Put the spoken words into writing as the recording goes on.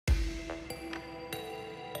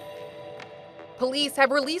Police have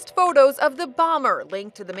released photos of the bomber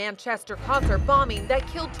linked to the Manchester concert bombing that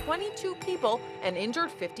killed 22 people and injured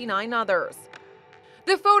 59 others.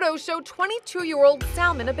 The photos show 22-year-old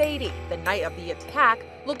Salman Abedi, the night of the attack,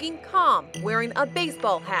 looking calm, wearing a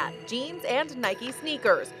baseball hat, jeans, and Nike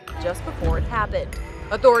sneakers, just before it happened.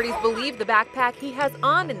 Authorities believe the backpack he has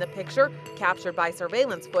on in the picture, captured by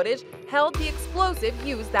surveillance footage, held the explosive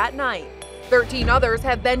used that night. 13 others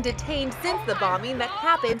have been detained since the bombing that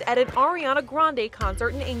happened at an Ariana Grande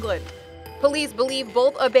concert in England. Police believe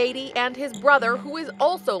both Abedi and his brother, who is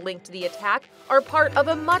also linked to the attack, are part of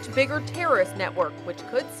a much bigger terrorist network which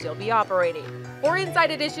could still be operating. For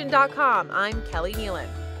InsideEdition.com, I'm Kelly Nealon.